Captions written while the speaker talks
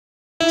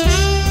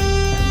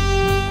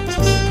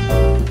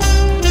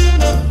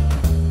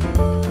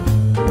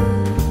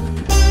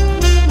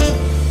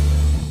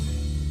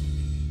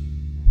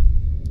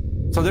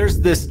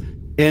there's this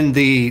in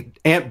the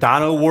amp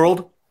dyno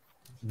world.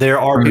 There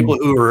are people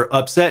who are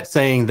upset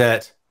saying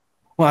that,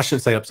 well, I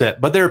shouldn't say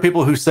upset, but there are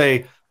people who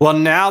say, well,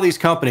 now these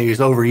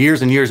companies over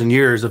years and years and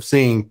years of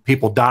seeing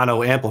people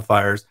dyno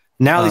amplifiers,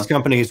 now these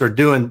companies are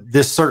doing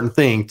this certain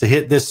thing to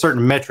hit this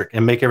certain metric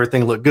and make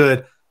everything look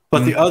good.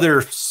 But the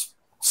other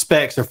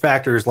specs or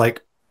factors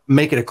like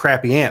make it a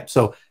crappy amp.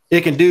 So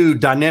it can do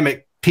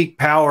dynamic peak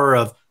power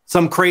of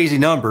some crazy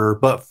number,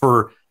 but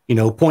for, you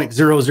know,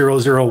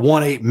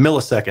 0.00018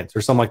 milliseconds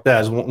or something like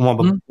that. As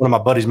one of my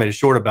buddies made a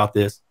short about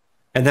this.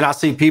 And then I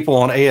see people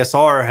on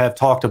ASR have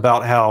talked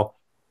about how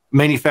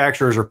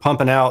manufacturers are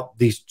pumping out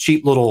these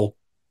cheap little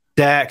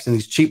DACs and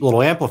these cheap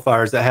little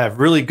amplifiers that have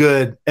really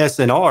good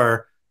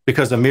SNR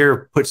because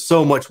Amir puts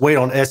so much weight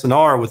on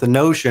SNR with the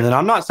notion, and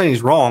I'm not saying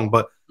he's wrong,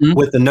 but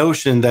with the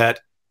notion that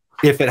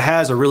if it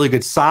has a really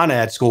good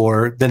SINAD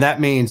score, then that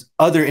means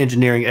other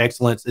engineering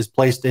excellence is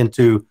placed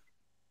into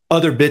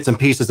other bits and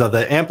pieces of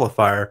the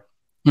amplifier.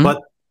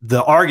 But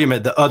the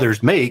argument that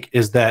others make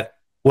is that,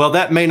 well,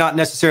 that may not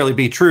necessarily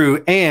be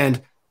true.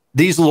 And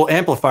these little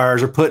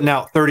amplifiers are putting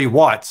out 30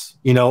 watts,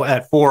 you know,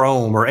 at 4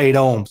 ohm or 8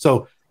 ohm.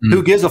 So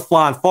who gives a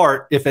flying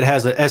fart if it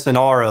has an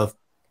SNR of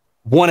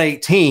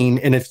 118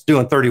 and it's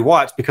doing 30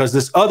 watts, because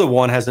this other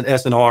one has an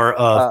SNR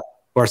of,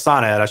 or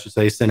SINAD, I should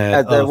say,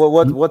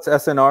 SINAD. What's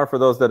SNR for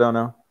those that don't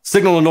know?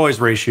 Signal to noise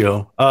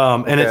ratio.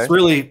 And it's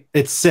really,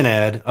 it's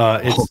SINAD.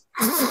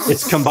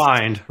 It's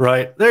combined,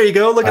 right? There you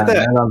go. Look at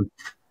that.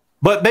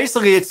 But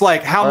basically, it's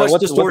like how much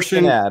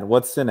distortion.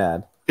 What's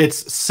SINAD?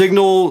 It's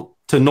signal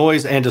to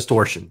noise and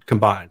distortion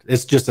combined.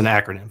 It's just an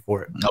acronym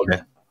for it.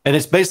 Okay. And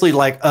it's basically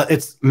like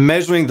it's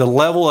measuring the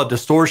level of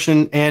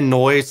distortion and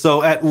noise.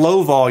 So at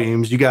low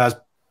volumes, you guys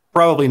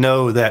probably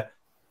know that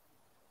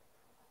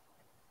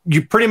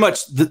you pretty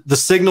much the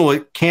signal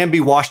can be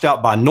washed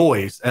out by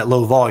noise at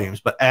low volumes.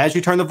 But as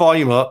you turn the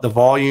volume up, the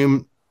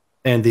volume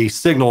and the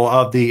signal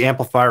of the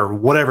amplifier or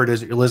whatever it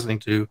is that you're listening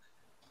to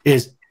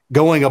is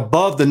going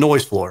above the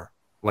noise floor,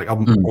 like a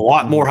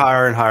lot more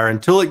higher and higher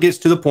until it gets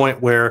to the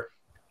point where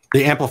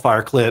the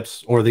amplifier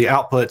clips or the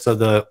outputs of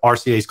the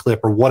RCA's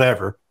clip or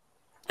whatever.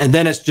 And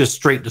then it's just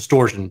straight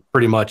distortion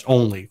pretty much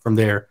only from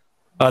there.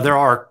 There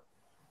are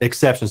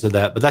exceptions to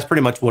that, but that's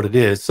pretty much what it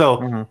is.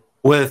 So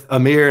with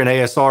Amir and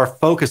ASR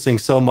focusing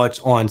so much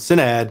on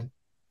SINAD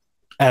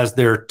as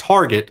their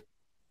target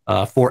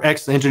for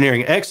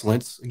engineering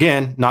excellence,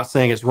 again, not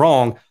saying it's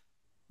wrong,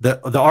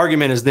 the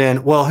argument is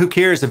then, well, who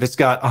cares if it's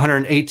got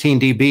 118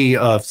 dB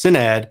of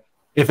SINAD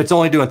if it's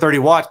only doing 30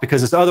 watts,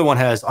 because this other one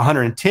has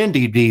 110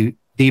 dB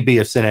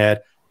of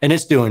SINAD and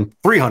it's doing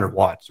 300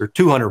 watts or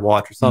 200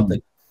 watts or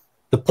something.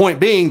 The point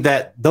being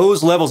that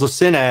those levels of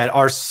SINAD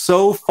are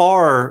so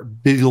far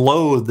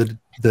below the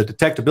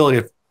detectability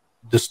of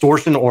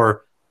distortion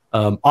or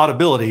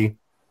audibility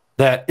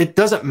that it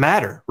doesn't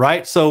matter,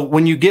 right? So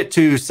when you get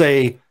to,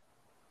 say,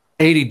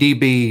 80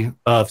 dB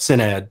of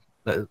SINAD,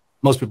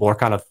 most people are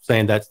kind of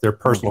saying that's their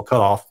personal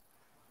cutoff,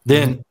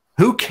 then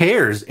who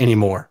cares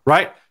anymore,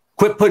 right?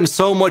 Quit putting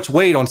so much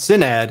weight on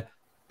SINAD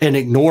and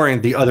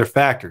ignoring the other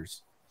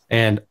factors.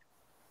 And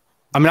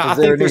I mean, I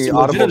think there's some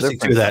legitimacy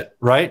to that,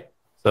 right?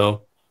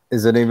 So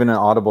is it even an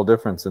audible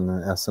difference in the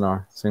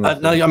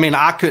SNR? No, I mean,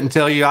 I couldn't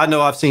tell you. I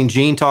know I've seen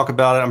Gene talk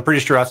about it. I'm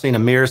pretty sure I've seen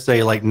Amir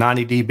say like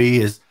 90 dB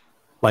is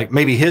like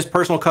maybe his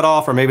personal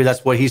cutoff, or maybe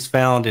that's what he's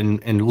found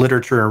in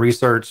literature and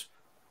research.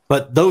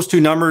 But those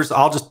two numbers,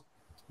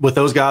 with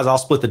those guys, I'll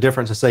split the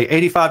difference and say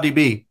 85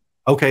 dB.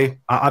 Okay,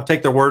 I'll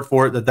take their word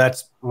for it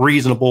that's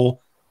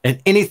reasonable. And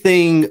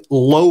anything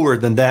lower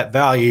than that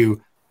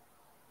value,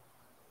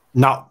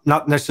 not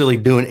necessarily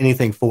doing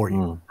anything for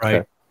you, right?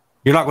 Okay.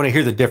 You're not going to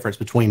hear the difference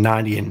between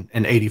 90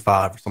 and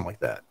 85 or something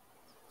like that.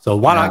 So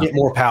why not get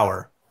more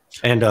power?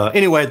 And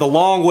anyway, the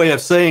long way of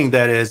saying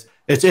that is,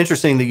 it's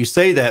interesting that you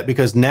say that,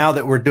 because now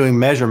that we're doing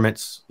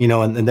measurements, you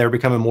know, and they're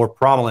becoming more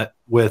prominent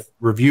with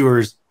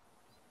reviewers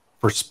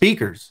for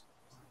speakers,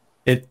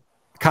 it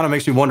kind of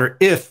makes me wonder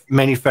if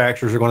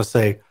manufacturers are going to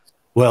say,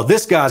 well,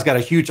 this guy's got a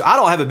huge, I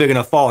don't have a big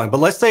enough following, but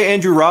let's say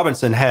Andrew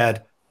Robinson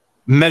had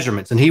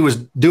measurements and he was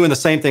doing the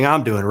same thing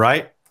I'm doing,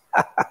 right?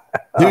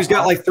 Dude's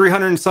got like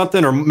 300 and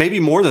something, or maybe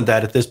more than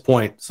that at this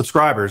point,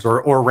 subscribers,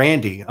 or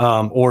Randy,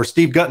 or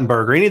Steve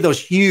Guttenberg, or any of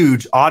those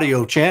huge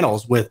audio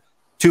channels with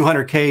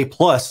 200K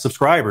plus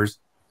subscribers.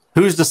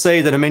 Who's to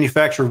say that a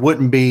manufacturer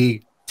wouldn't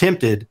be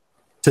tempted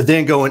to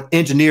then go and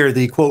engineer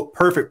the quote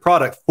perfect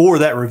product for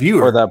that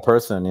reviewer, or that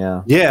person?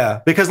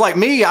 Yeah, because like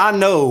me, I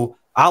know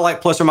I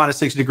like plus or minus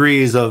 6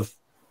 degrees of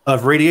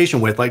radiation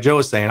width, like Joe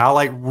was saying. I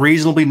like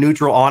reasonably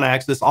neutral on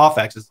axis, off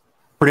axis.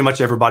 Pretty much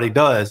everybody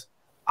does.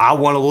 I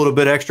want a little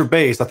bit extra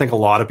bass. I think a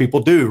lot of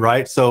people do,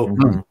 right? So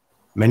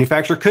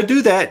manufacturer could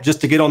do that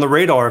just to get on the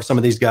radar of some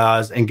of these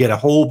guys and get a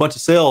whole bunch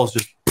of sales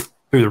just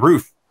through the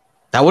roof.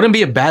 That wouldn't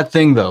be a bad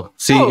thing, though.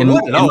 See, in my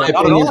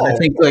opinion, I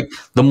think like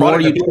the more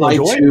you try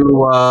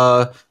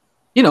to,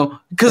 you know,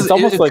 because it's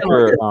almost like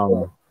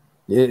you're,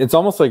 it's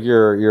almost like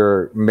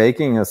you're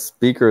making a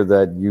speaker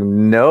that you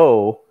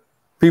know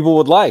people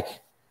would like.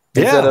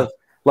 Instead of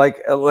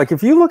like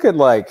if you look at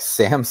like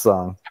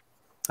Samsung,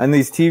 And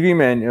these TV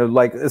men,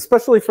 like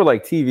especially for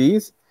like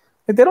TVs,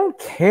 like, they don't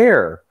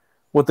care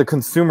what the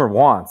consumer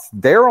wants.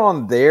 They're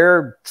on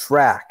their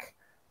track.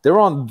 They're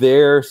on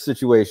their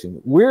situation.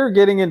 We're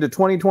getting into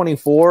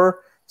 2024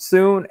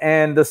 soon,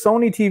 and the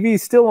Sony TVs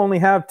still only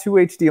have 2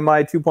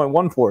 HDMI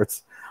 2.1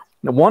 ports,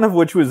 one of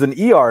which was an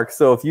eARC.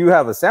 So if you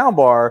have a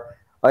soundbar,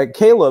 like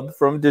Caleb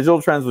from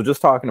Digital Trends was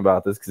just talking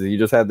about this because he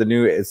just had the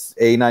new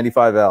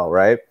A95L,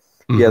 right?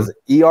 Mm-hmm. He has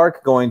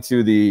eARC going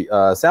to the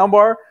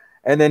soundbar,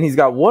 and then he's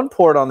got one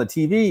port on the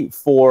TV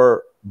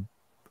for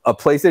a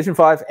PlayStation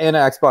 5 and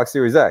an Xbox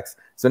Series X.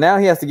 So now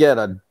he has to get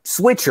a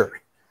switcher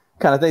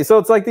kind of thing. So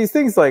it's like these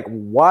things, like,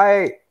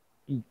 why?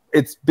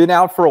 It's been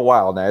out for a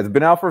while now. It's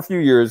been out for a few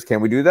years.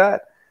 Can we do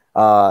that?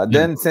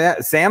 Then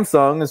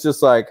Samsung is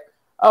just like,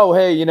 oh,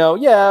 hey,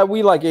 yeah,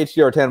 we like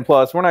HDR10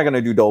 plus. We're not going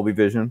to do Dolby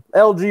Vision.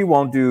 LG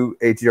won't do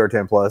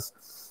HDR10 plus.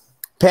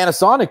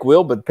 Panasonic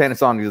will, but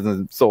Panasonic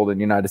isn't sold in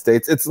the United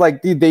States. It's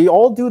like they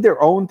all do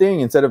their own thing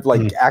instead of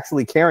like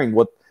actually caring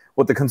what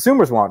the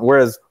consumers want.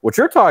 Whereas what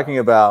you're talking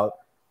about,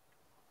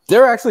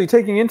 they're actually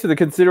taking into the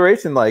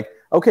consideration, like,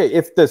 okay,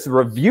 if this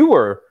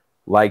reviewer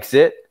likes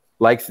it,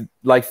 likes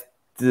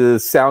the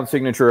sound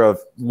signature of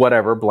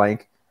whatever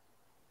blank,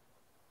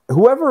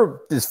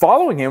 whoever is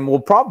following him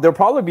there'll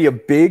probably be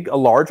a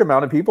large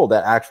amount of people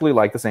that actually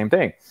like the same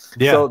thing.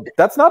 Yeah. So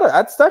that's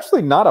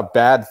actually not a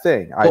bad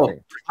thing. I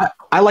think.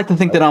 I like to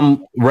think that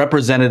I'm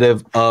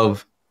representative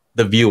of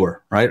the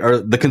viewer, right? Or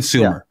the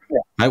consumer. Yeah.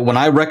 Yeah. Right? When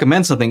I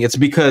recommend something, it's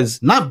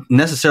because not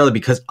necessarily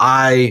because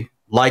I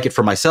like it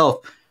for myself.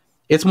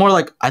 It's more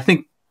like, I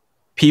think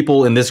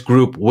people in this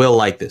group will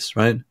like this,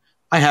 right?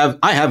 I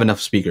have enough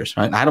speakers,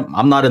 right?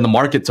 I'm not in the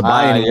market to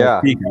buy any more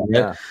speakers,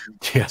 right?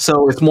 Yeah.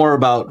 So it's more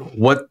about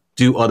what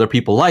do other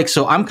people like.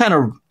 So I'm kind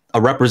of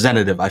a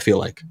representative, I feel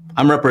like.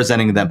 I'm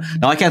representing them.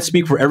 Now, I can't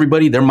speak for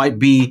everybody. There might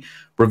be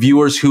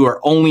reviewers who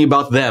are only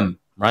about them,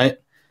 right?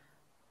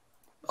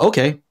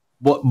 Okay.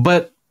 Well,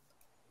 but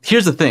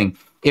here's the thing.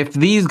 If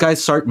these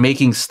guys start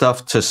making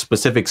stuff to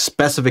specific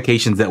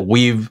specifications that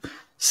we've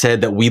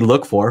said that we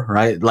look for,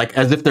 right? Like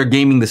as if they're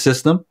gaming the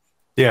system.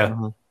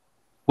 Yeah.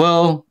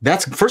 Well,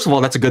 first of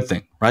all, that's a good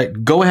thing,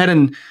 right? Go ahead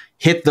and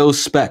hit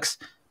those specs.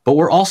 But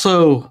we're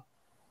also,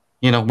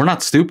 we're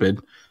not stupid,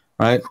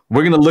 right?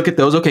 We're going to look at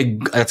those. Okay,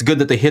 that's good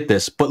that they hit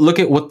this, but look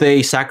at what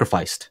they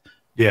sacrificed.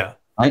 Yeah.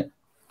 Right?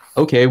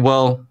 Okay,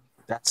 well,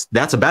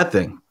 that's a bad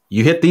thing.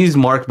 You hit these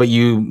marks, but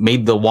you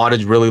made the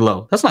wattage really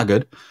low. That's not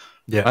good.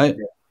 Yeah. Right?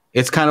 Yeah.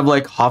 It's kind of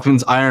like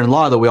Hoffman's iron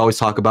law that we always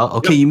talk about.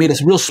 Okay, you made a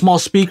real small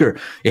speaker.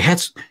 It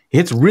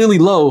hits really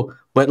low,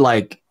 but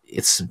like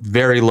it's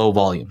very low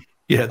volume.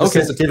 Yeah, the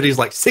sensitivity is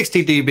like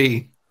 60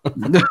 dB.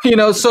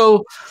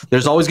 So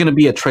there's always going to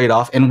be a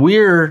trade-off, and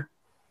we're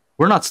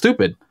not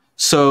stupid.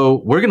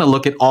 So we're going to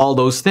look at all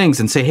those things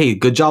and say, hey,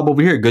 good job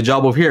over here, good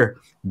job over here,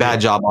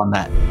 bad job on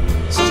that.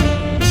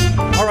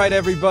 All right,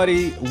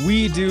 everybody,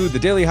 we do the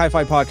Daily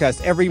Hi-Fi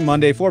podcast every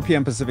Monday, 4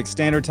 p.m. Pacific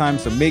Standard Time.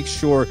 So make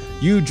sure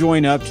you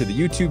join up to the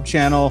YouTube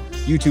channel,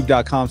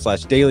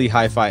 youtube.com/Daily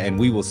Hi-Fi, and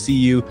we will see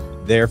you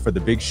there for the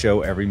big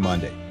show every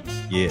Monday.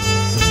 Yeah.